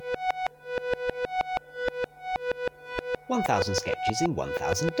1000 sketches in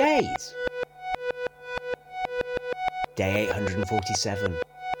 1000 days. Day 847.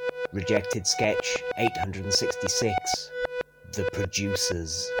 Rejected sketch 866. The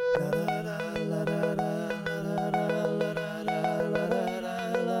Producers.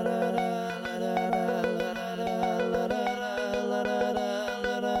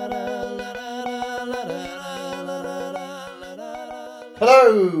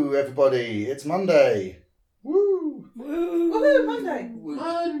 Hello, everybody. It's Monday. Woo! Woo! Woohoo, Monday!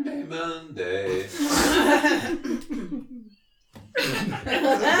 Monday.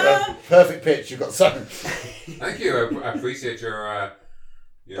 Perfect pitch. You've got something. Thank you. I appreciate your.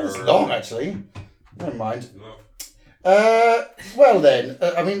 That's long, actually. Never mind. Well, Well then,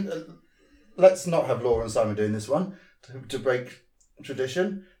 let's not have Laura and Simon doing this one to break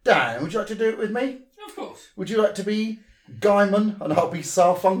tradition. Dan, would you like to do it with me? Of course. Would you like to be Guyman and I'll be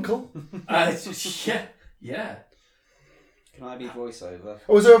Sarfunkel? Yeah. Can I be voiceover?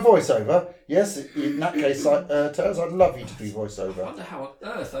 Oh, is there a voiceover? Yes, in that case, Taz, I'd love you to be I voiceover. wonder how on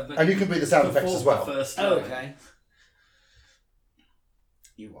earth I And you can be the sound effects as well. Oh, okay.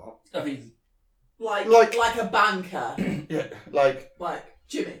 You what? I mean, Like a banker. Yeah, like... Like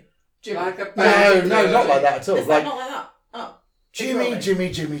Jimmy. like a No, banker. not like that at all. Is Like, that not like that? Oh. Jimmy. I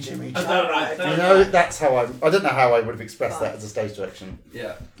don't right. You know, that's how I don't know how I would have expressed that as a stage direction.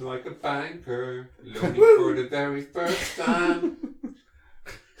 yeah. Like a banker, looking for the very first time.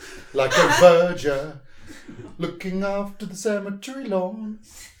 Like a verger, looking after the cemetery lawn.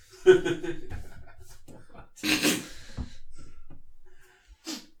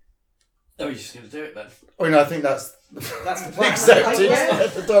 Oh, you're just going to do it then? I mean, I think that's the the plan. accepted Yeah. I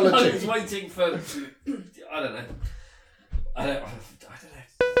was methodology. waiting for... I don't know.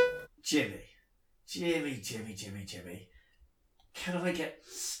 Jimmy. Can I get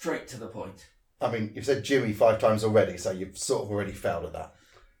straight to the point? I mean, you've said Jimmy 5 times already, so you've sort of already failed at that.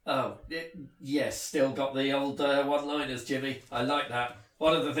 Oh, yes, still got the old one-liners, Jimmy. I like that.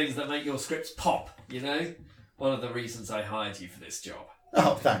 One of the things that make your scripts pop, you know? One of the reasons I hired you for this job.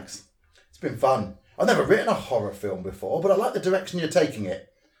 Oh, thanks. It's been fun. I've never written a horror film before, but I like the direction you're taking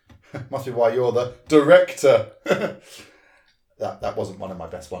it. Must be why you're the director. That wasn't one of my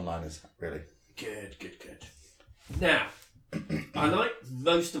best one-liners, really. Good. Now, I like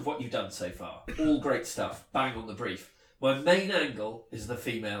most of what you've done so far. All great stuff. Bang on the brief. My main angle is the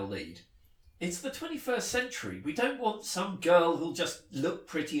female lead. It's the 21st century. We don't want some girl who'll just look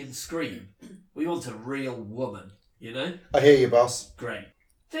pretty and scream. We want a real woman, you know? I hear you, boss. Great.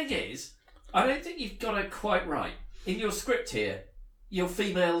 Thing is, I don't think you've got it quite right. In your script here, your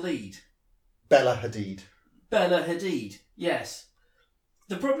female lead. Bella Hadid. Bella Hadid, yes.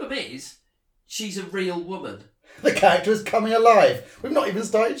 The problem is, she's a real woman. The character is coming alive. We've not even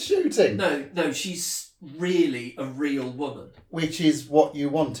started shooting. No, she's really a real woman. Which is what you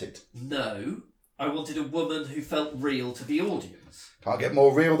wanted. No, I wanted a woman who felt real to the audience. Can't get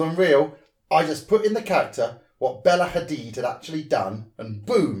more real than real. I just put in the character what Bella Hadid had actually done, and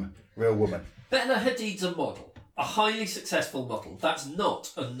boom, real woman. Bella Hadid's a model. A highly successful model. That's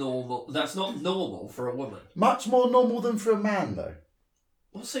not normal for a woman. Much more normal than for a man, though.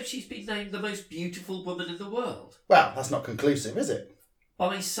 Also, she's been named the most beautiful woman in the world. Well, that's not conclusive, is it?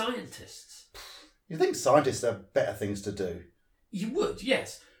 By scientists. You think scientists have better things to do? You would,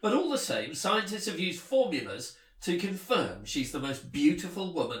 yes. But all the same, scientists have used formulas to confirm she's the most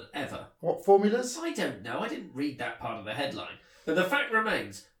beautiful woman ever. What formulas? I don't know. I didn't read that part of the headline. But the fact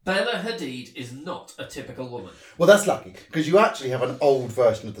remains, Bella Hadid is not a typical woman. Well, that's lucky, because you actually have an old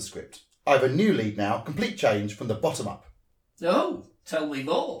version of the script. I have a new lead now, complete change from the bottom up. Oh, tell me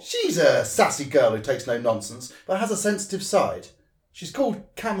more. She's a sassy girl who takes no nonsense, but has a sensitive side. She's called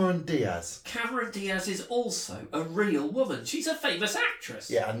Cameron Diaz. Cameron Diaz is also a real woman. She's a famous actress.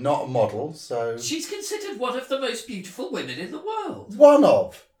 Yeah, and not a model, so... She's considered one of the most beautiful women in the world. One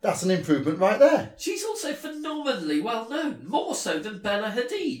of. That's an improvement right there. She's also phenomenally well known, more so than Bella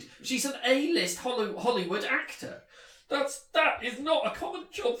Hadid. She's an A-list Hollywood actor. That is not a common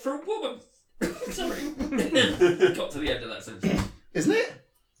job for a woman. Sorry. Got to the end of that sentence. Isn't it?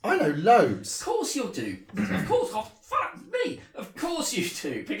 I know loads. Of course you do. Of course. Oh, fuck me. Of course you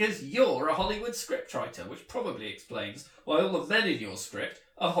do. Because you're a Hollywood scriptwriter, which probably explains why all the men in your script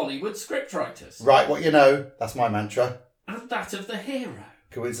are Hollywood scriptwriters. Right, what you know, that's my mantra. And that of the hero.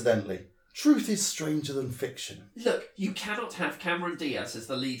 Coincidentally. Truth is stranger than fiction. Look, you cannot have Cameron Diaz as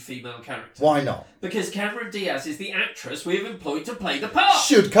the lead female character. Why not? Because Cameron Diaz is the actress we have employed to play the part.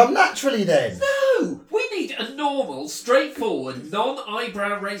 Should come naturally then. No! We need a normal, straightforward,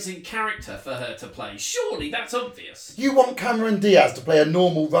 non-eyebrow-raising character for her to play. Surely that's obvious. You want Cameron Diaz to play a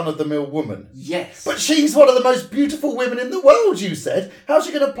normal run-of-the-mill woman? Yes. But she's one of the most beautiful women in the world, you said. How's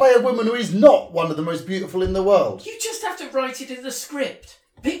she going to play a woman who is not one of the most beautiful in the world? You just have to write it in the script.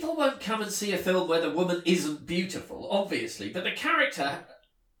 People won't come and see a film where the woman isn't beautiful, obviously, but the character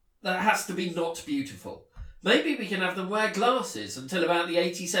that has to be not beautiful. Maybe we can have them wear glasses until about the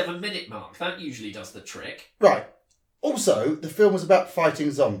 87-minute mark. That usually does the trick. Right. Also, the film was about fighting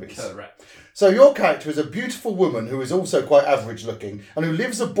zombies. Correct. So your character is a beautiful woman who is also quite average looking and who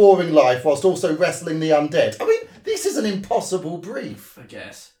lives a boring life whilst also wrestling the undead. I mean, this is an impossible brief. I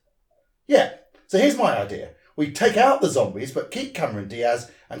guess. Yeah. So here's my idea. We take out the zombies but keep Cameron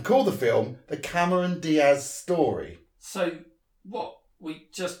Diaz and call the film The Cameron Diaz Story. So, what? We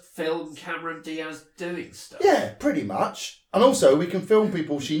just film Cameron Diaz doing stuff? Yeah, pretty much. And also we can film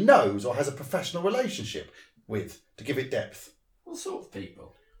people she knows or has a professional relationship with to give it depth. What sort of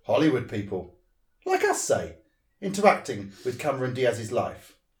people? Hollywood people. Like us, say. Interacting with Cameron Diaz's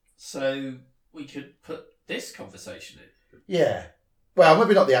life. So, we could put this conversation in? Yeah. Well,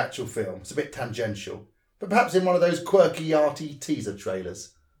 maybe not the actual film. It's a bit tangential. But perhaps in one of those quirky, arty teaser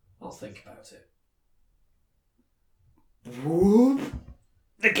trailers. I'll think about it. Whoop.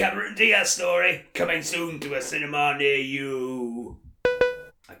 The Cameron Diaz Story, coming soon to a cinema near you.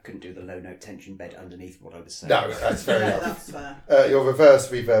 I couldn't do the low note tension bed underneath what I was saying. No, that's fair Yeah, enough. that's fair. Your reverse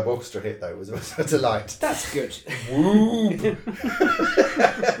reverb orchestra hit, though, was a delight. That's good. Whoop.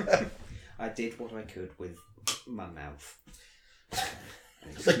 I did what I could with my mouth.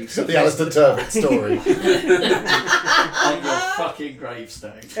 The Alistair Turbitt story. On your fucking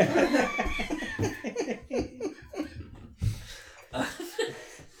gravestone.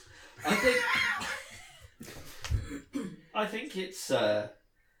 I think it's well,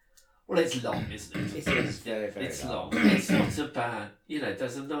 it's long, isn't it? It is very, very It's long. long. It's not a bad.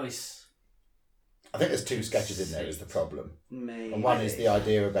 There's a nice. I think there's two sketches in there is the problem. Maybe. And one is the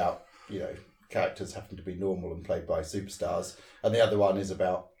idea about, characters having to be normal and played by superstars. And the other one is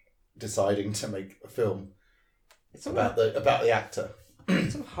about deciding to make a film It's about the actor.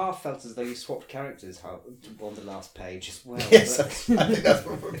 It sort of half felt as though you swapped characters on the last page as well. Yes, but- I think that's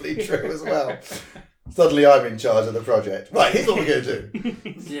probably true as well. Suddenly I'm in charge of the project. Right, here's what we're going to do.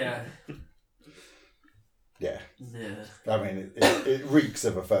 Yeah. Yeah. Yeah. I mean, it reeks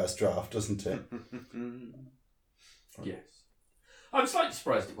of a first draft, doesn't it? Yes. I'm slightly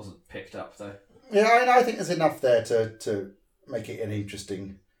surprised it wasn't picked up though. Yeah, I think there's enough there to make it an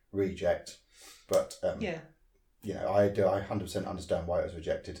interesting reject. But, yeah. I 100% understand why it was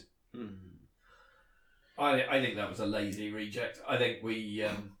rejected. I think that was a lazy reject. I think we.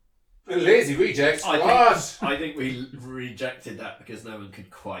 A lazy reject. I What? think we rejected that because no one could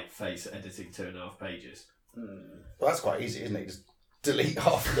quite face editing 2.5 pages. Well, that's quite easy, isn't it? Just delete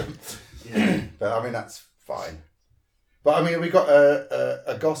half of them. Yeah. But, I mean, that's fine. But, I mean, we got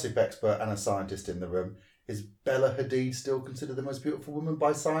a gossip expert and a scientist in the room. Is Bella Hadid still considered the most beautiful woman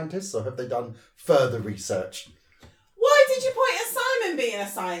by scientists, or have they done further research? Why did you point at Simon being a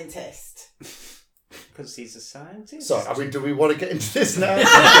scientist? Because he's a scientist. Sorry, I mean, do we want to get into this now?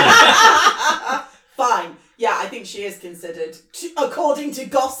 Fine. Yeah, I think she is considered, according to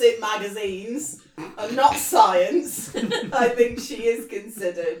gossip magazines, and not science. I think she is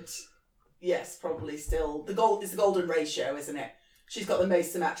considered. Yes, probably still. It's the golden ratio, isn't it? She's got the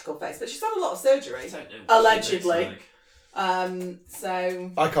most symmetrical face, but she's had a lot of surgery. I don't know what Allegedly. she looks like.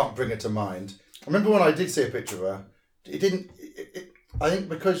 So I can't bring it to mind. I remember when I did see a picture of her, it didn't... I think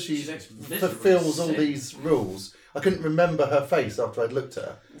because she She looks miserably fulfills all sick. these rules, I couldn't remember her face after I'd looked at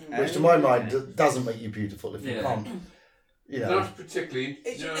her, which to my mind doesn't make you beautiful if you Yeah. can't... Not particularly.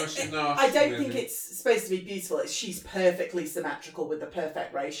 No, she's not. I don't really. think it's supposed to be beautiful. She's perfectly symmetrical with the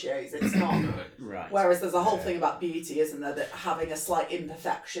perfect ratios. It's not. Right. Whereas there's a whole thing about beauty, isn't there? That having a slight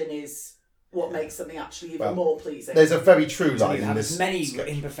imperfection is what makes something actually even Well, more pleasing. There's a very true So line you in have this as many sketch.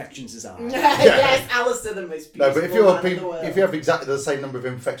 imperfections as I. Yes, Alistair, the most No, beautiful but if you're man in the world. if you have exactly the same number of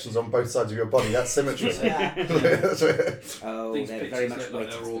imperfections on both sides of your body, that's symmetry. Yeah. Oh, These they're pictures very much look like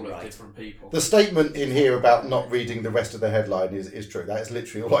weighted they're to all the of right. different people. The statement in here about not reading the rest of the headline is true. That is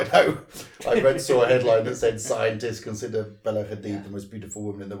literally all I know. I saw a headline that said scientists consider Bella Hadid the most beautiful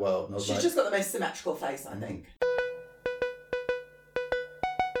woman in the world, and I was She's like, just got the most symmetrical face, I think.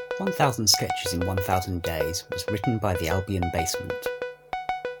 1000 Sketches in 1000 Days was written by the Albion Basement.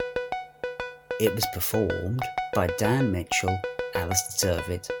 It was performed by Dan Mitchell, Alistair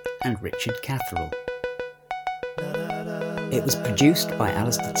Turvitt, and Richard Catherall. It was produced by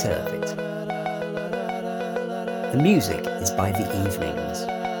Alistair Turvitt. The music is by The Evenings.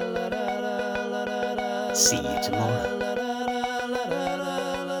 See you tomorrow.